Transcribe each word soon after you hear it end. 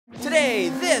Hey,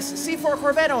 this C4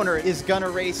 Corvette owner is gonna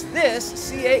race this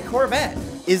C8 Corvette.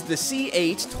 Is the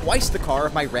C8 twice the car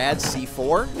of my rad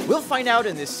C4? We'll find out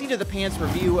in this seat of the pants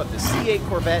review of the C8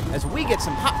 Corvette as we get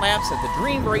some hot laps at the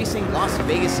Dream Racing Las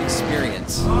Vegas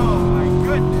experience. Oh my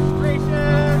goodness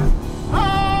gracious!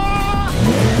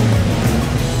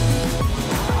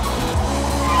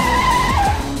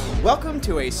 Welcome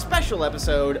to a special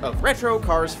episode of Retro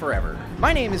Cars Forever.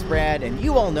 My name is Brad, and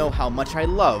you all know how much I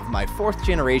love my 4th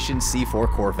generation C4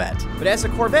 Corvette. But as a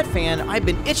Corvette fan, I've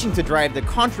been itching to drive the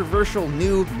controversial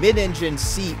new mid-engine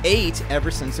C8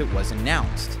 ever since it was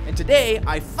announced. And today,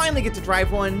 I finally get to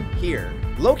drive one here.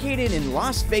 Located in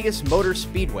Las Vegas Motor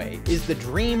Speedway is the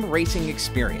Dream Racing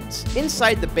Experience.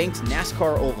 Inside the banked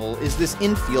NASCAR oval is this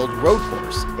infield road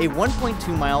course, a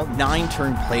 1.2-mile,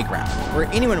 9-turn playground, where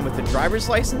anyone with a driver's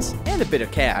license and a bit of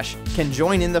cash can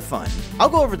join in the fun. I'll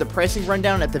go over the pricing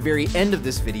rundown at the very end of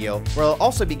this video, where I'll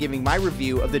also be giving my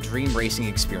review of the Dream Racing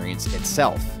Experience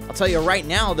itself. I'll tell you right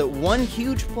now that one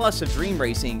huge plus of Dream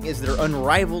Racing is their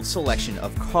unrivaled selection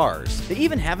of cars. They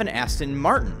even have an Aston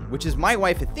Martin, which is my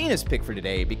wife Athena's pick for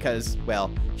today because, well,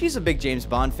 she's a big James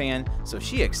Bond fan, so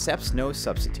she accepts no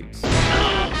substitutes.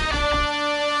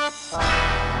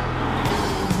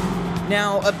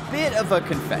 Now, a bit of a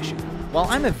confession. While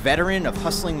I'm a veteran of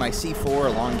hustling my C4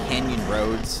 along canyon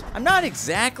roads, I'm not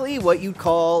exactly what you'd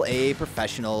call a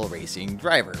professional racing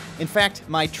driver. In fact,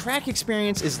 my track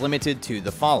experience is limited to the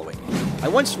following. I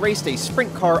once raced a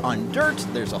sprint car on dirt.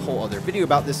 There's a whole other video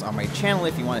about this on my channel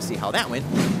if you want to see how that went.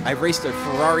 I've raced a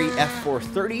Ferrari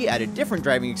F430 at a different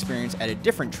driving experience at a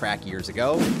different track years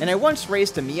ago. And I once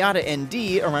raced a Miata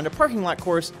ND around a parking lot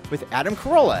course with Adam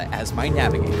Carolla as my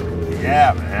navigator.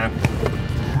 Yeah, man.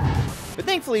 But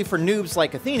thankfully for noobs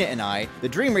like Athena and I, the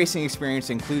Dream Racing Experience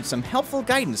includes some helpful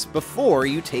guidance before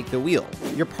you take the wheel.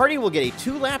 Your party will get a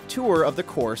 2-lap tour of the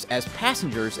course as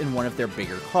passengers in one of their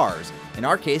bigger cars, in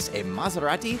our case a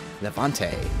Maserati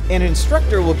Levante. An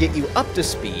instructor will get you up to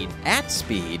speed, at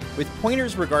speed, with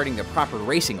pointers regarding the proper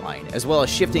racing line, as well as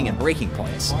shifting and braking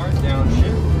points.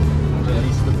 Downshift.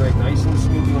 Release the brake nice and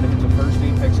smooth. You want to hit the first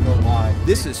apex, go wide.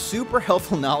 This is super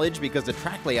helpful knowledge because the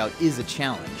track layout is a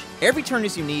challenge. Every turn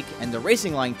is unique, and the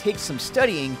racing line takes some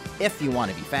studying if you want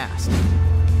to be fast.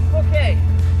 Okay,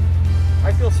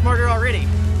 I feel smarter already.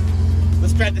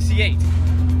 Let's drive the C8.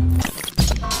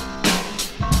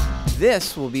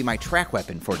 This will be my track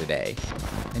weapon for today.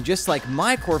 And just like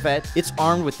my Corvette, it's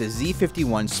armed with the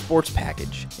Z51 Sports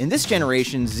Package. In this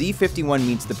generation, Z51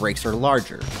 means the brakes are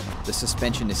larger, the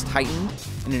suspension is tightened,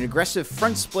 and an aggressive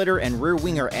front splitter and rear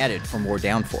wing are added for more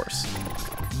downforce.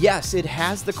 Yes, it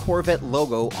has the Corvette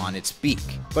logo on its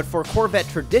beak, but for Corvette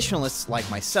traditionalists like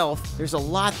myself, there's a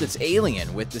lot that's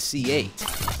alien with the C8.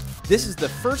 This is the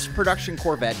first production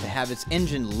Corvette to have its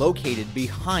engine located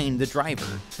behind the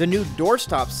driver. The new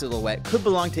doorstop silhouette could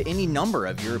belong to any number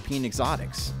of European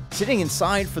exotics. Sitting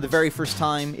inside for the very first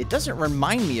time, it doesn't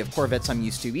remind me of Corvettes I'm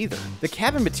used to either. The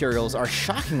cabin materials are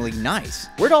shockingly nice.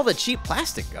 Where'd all the cheap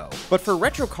plastic go? But for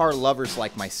retro car lovers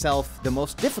like myself, the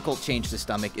most difficult change to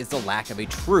stomach is the lack of a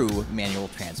true manual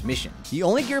transmission. The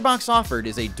only gearbox offered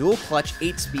is a dual-clutch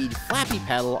 8-speed flappy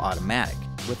paddle automatic.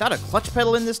 Without a clutch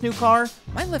pedal in this new car,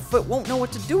 my left foot won't know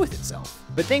what to do with itself.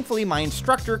 But thankfully, my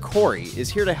instructor, Corey,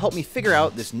 is here to help me figure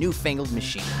out this newfangled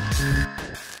machine.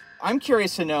 I'm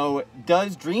curious to know,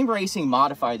 does Dream Racing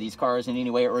modify these cars in any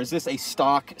way, or is this a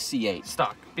stock C8?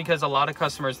 Stock, because a lot of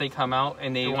customers, they come out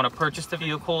and they want to purchase the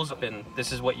vehicles, and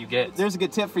this is what you get. There's a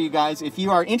good tip for you guys. If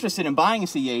you are interested in buying a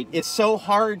C8, it's so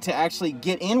hard to actually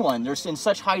get in one. They're in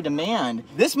such high demand.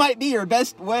 This might be your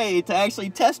best way to actually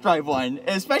test drive one,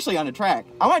 especially on a track.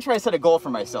 I want to try to set a goal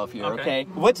for myself here, okay?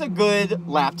 What's a good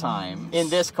lap time in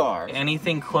this car?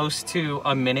 Anything close to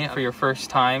a minute for your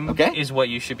first time is what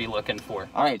you should be looking for.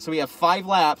 All right, so we have 5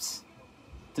 laps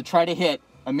to try to hit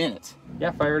a minute.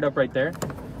 Yeah, fire it up right there.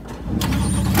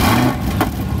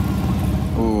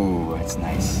 Ooh, that's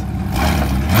nice.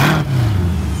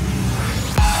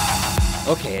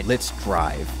 Okay, let's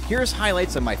drive. Here's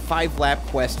highlights of my 5-lap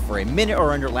quest for a minute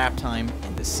or under lap time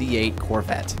in the C8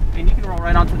 Corvette. And you can roll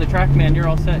right onto the track, man. You're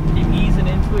all set. Keep easing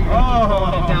into it. You're gonna keep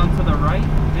rolling it down to the right,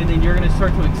 and then you're gonna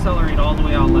start to accelerate all the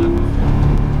way out left.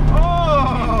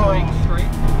 Oh! Brake straight.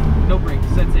 No brakes.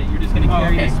 That's it. You're just gonna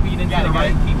carry the speed into the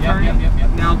right. Keep turning.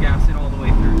 Now gas it all the way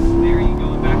through. There you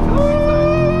go. Back to the right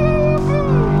side.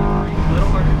 A little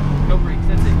harder. No brakes.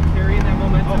 That's it. Carry that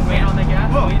momentum. Wait on the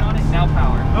gas. Wait on it. Now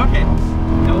power. Okay.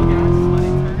 No gas. Let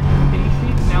it turn.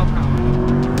 Patient. Now power.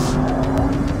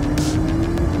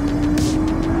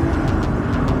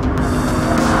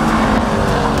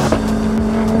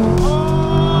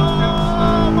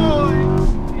 Oh boy!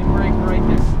 And brake right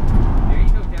there. There you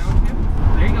go. Downshift.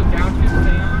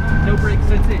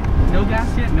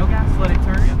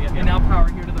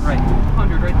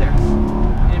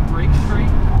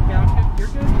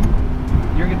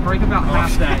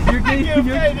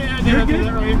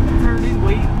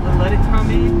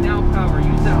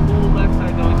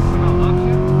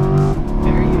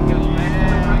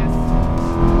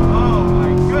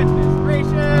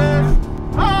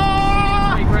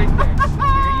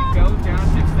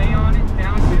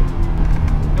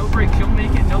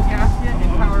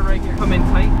 right gear. Come in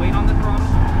tight, weight on the throttle,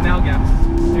 now gas.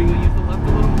 There you go, use the left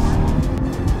a little more.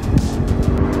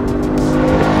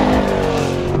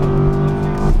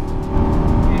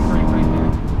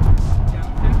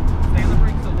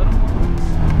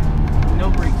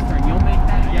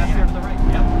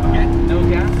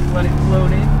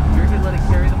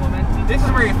 This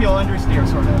is where you feel understeer,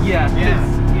 sort of. Yeah.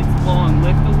 It's long.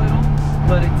 Lift a little,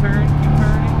 let it turn, keep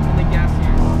turning, and then gas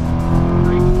here.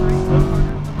 Brake, a little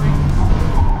harder with the brake.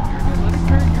 You're good. Let it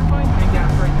turn, you're fine, and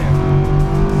gas right there.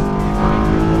 Right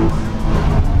here, a little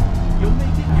harder. You'll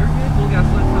make it, you're good. Full gas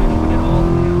left side, open it all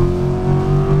the way out.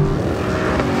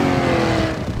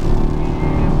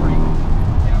 And brake.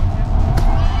 Down,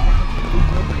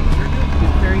 no brake. You're good.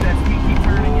 Just carry that speed, keep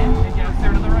turning in, and gas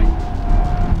there to the right.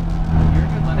 You're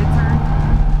good. Let it turn.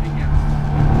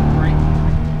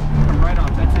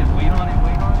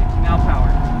 Now power.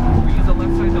 We use the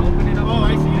left side to open it up. Oh,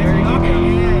 I see. There you go. Okay,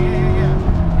 yeah.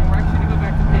 And we're actually going to go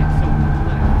back to pit, so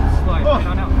let it slide right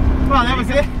on out. Wow, that was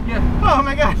it? Yeah. Oh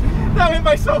my gosh, that went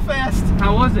by so fast.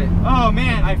 How was it? Oh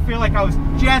man, I feel like I was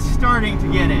just starting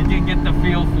to get it. You get the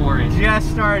feel for it. Just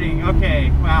starting,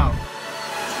 okay, wow.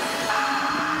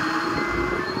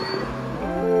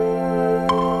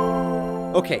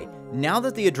 Okay, now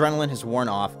that the adrenaline has worn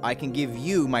off, I can give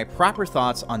you my proper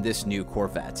thoughts on this new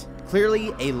Corvette.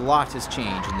 Clearly, a lot has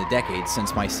changed in the decades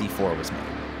since my C4 was made.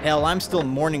 Hell, I'm still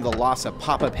mourning the loss of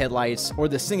pop-up headlights, or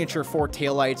the signature 4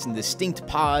 taillights and distinct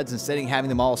pods instead of having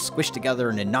them all squished together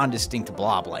in a non-distinct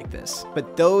blob like this.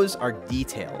 But those are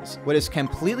details. What has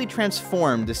completely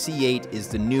transformed the C8 is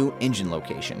the new engine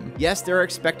location. Yes, there are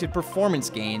expected performance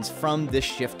gains from this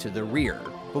shift to the rear.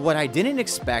 But what I didn't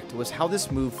expect was how this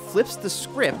move flips the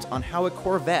script on how a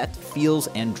Corvette feels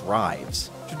and drives.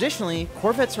 Traditionally,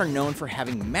 Corvettes are known for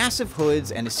having massive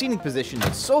hoods and a seating position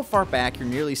that's so far back you're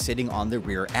nearly sitting on the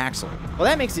rear axle. While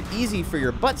that makes it easy for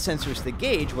your butt sensors to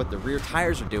gauge what the rear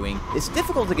tires are doing, it's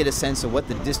difficult to get a sense of what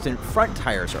the distant front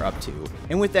tires are up to.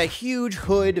 And with that huge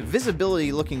hood,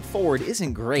 visibility looking forward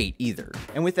isn't great either.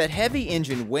 And with that heavy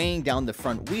engine weighing down the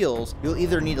front wheels, you'll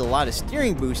either need a lot of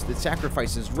steering boost that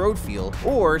sacrifices road feel,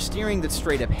 or steering that's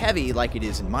straight up heavy like it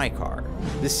is in my car.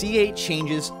 The C8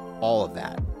 changes all of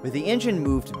that. With the engine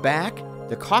moved back,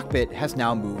 the cockpit has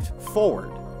now moved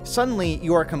forward. Suddenly,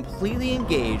 you are completely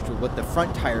engaged with what the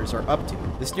front tires are up to.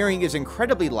 The steering is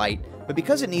incredibly light, but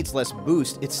because it needs less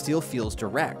boost, it still feels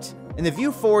direct. And the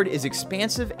view forward is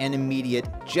expansive and immediate,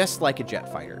 just like a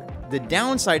jet fighter. The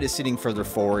downside of sitting further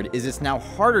forward is it's now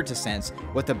harder to sense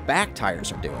what the back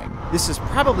tires are doing. This is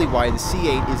probably why the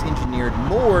C8 is engineered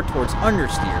more towards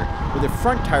understeer, where the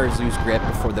front tires lose grip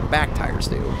before the back tires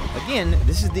do. Again,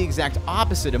 this is the exact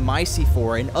opposite of my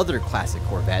C4 and other classic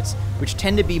Corvettes, which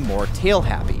tend to be more tail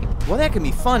happy. While that can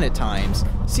be fun at times,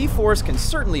 C4s can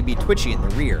certainly be twitchy in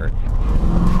the rear.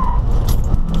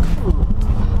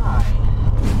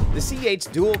 The C8's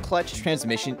dual clutch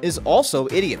transmission is also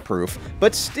idiot-proof,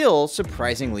 but still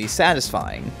surprisingly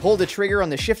satisfying. Pull the trigger on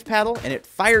the shift paddle and it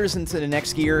fires into the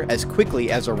next gear as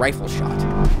quickly as a rifle shot.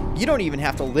 You don't even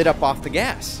have to lit up off the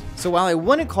gas. So while I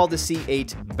wouldn't call the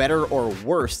C8 better or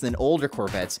worse than older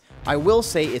Corvettes, I will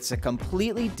say it's a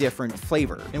completely different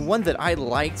flavor, and one that I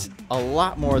liked a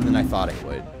lot more than I thought I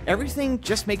would. Everything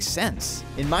just makes sense.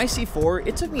 In my C4,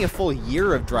 it took me a full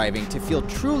year of driving to feel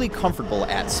truly comfortable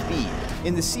at speed.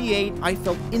 In the C8, I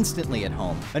felt instantly at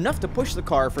home, enough to push the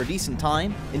car for a decent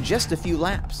time in just a few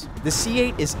laps. The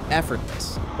C8 is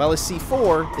effortless, while a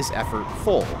C4 is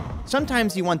effortful.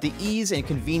 Sometimes you want the ease and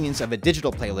convenience of a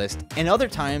digital playlist, and other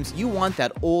times you want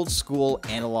that old school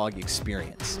analog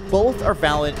experience. Both are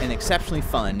valid and exceptionally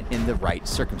fun in the right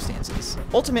circumstances.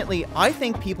 Ultimately, I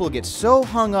think people get so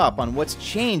hung up on what's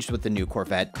changed with the new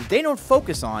Corvette that they don't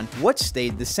focus on what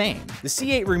stayed the same. The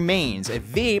C8 remains a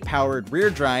V8 powered rear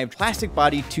drive plastic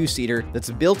body two-seater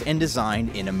that's built and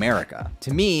designed in America.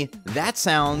 To me, that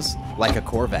sounds like a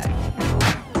Corvette.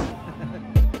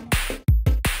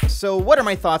 So what are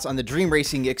my thoughts on the dream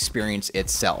racing experience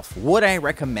itself? Would I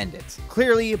recommend it?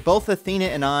 Clearly, both Athena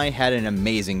and I had an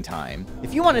amazing time.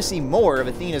 If you want to see more of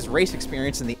Athena's race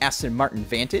experience in the Aston Martin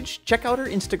Vantage, check out her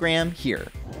Instagram here.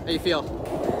 How you feel?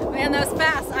 Man, that was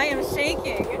fast. I am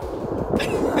shaking.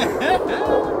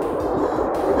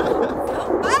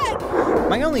 So fun!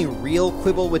 My only real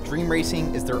quibble with dream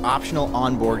racing is their optional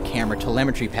onboard camera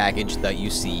telemetry package that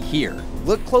you see here.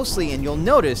 Look closely and you'll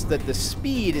notice that the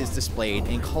speed is displayed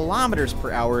in kilometers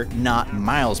per hour, not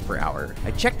miles per hour.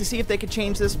 I checked to see if they could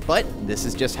change this, but this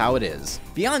is just how it is.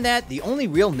 Beyond that, the only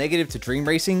real negative to Dream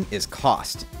Racing is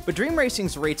cost. But Dream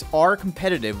Racing's rates are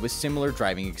competitive with similar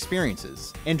driving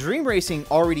experiences. And Dream Racing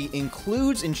already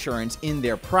includes insurance in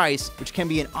their price, which can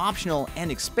be an optional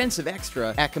and expensive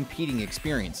extra at competing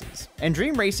experiences. And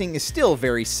Dream Racing is still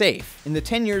very safe. In the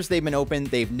 10 years they've been open,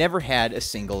 they've never had a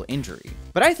single injury.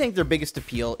 But I think their biggest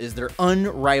appeal is their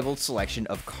unrivaled selection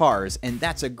of cars, and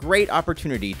that's a great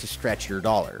opportunity to stretch your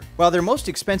dollar. While their most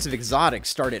expensive exotics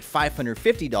start at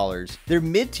 $550, their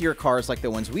mid-tier cars like the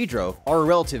ones we drove are a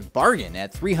relative bargain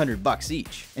at $300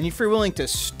 each. And if you're willing to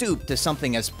stoop to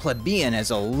something as plebeian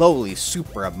as a lowly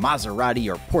Supra,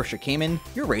 Maserati, or Porsche Cayman,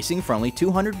 you're racing for only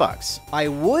 $200. I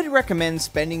would recommend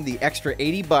spending the extra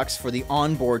 $80 for the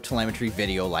onboard telemetry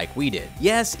video like we did.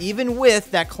 Yes, even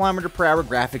with that km/h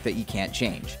graphic that you can't change.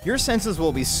 Your senses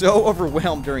will be so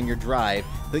overwhelmed during your drive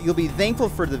that you'll be thankful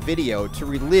for the video to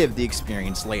relive the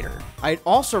experience later. I'd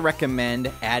also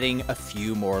recommend adding a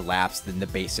few more laps than the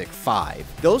basic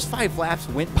 5. Those 5 laps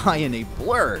went by in a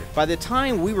blur. By the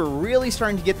time we were really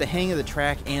starting to get the hang of the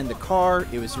track and the car,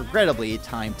 it was regrettably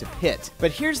time to pit.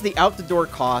 But here's the out-the-door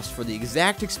cost for the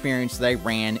exact experience that I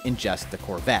ran in just the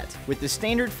Corvette. With the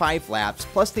standard 5 laps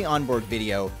plus the onboard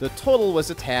video, the total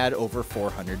was a tad over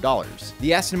 $400.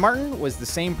 The Aston Martin was the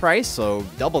same price, so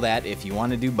double that if you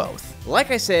want to do both.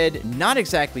 Like I said, not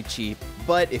exactly cheap,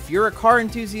 but if you're a car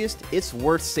enthusiast, it's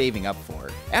worth saving up for.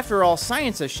 After all,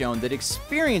 science has shown that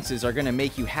experiences are going to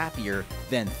make you happier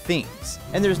than things.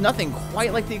 And there's nothing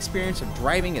quite like the experience of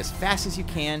driving as fast as you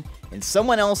can in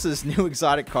someone else's new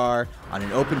exotic car on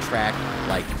an open track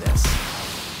like this.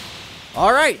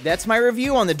 Alright, that's my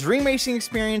review on the Dream Racing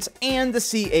experience and the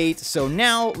C8, so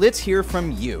now let's hear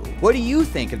from you. What do you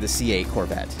think of the C8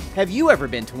 Corvette? Have you ever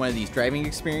been to one of these driving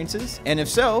experiences? And if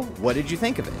so, what did you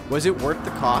think of it? Was it worth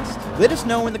the cost? Let us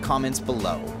know in the comments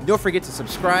below. Don't forget to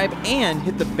subscribe and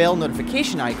hit the bell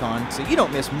notification icon so you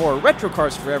don't miss more Retro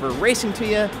Cars Forever racing to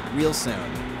you real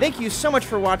soon. Thank you so much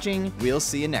for watching. We'll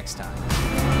see you next time.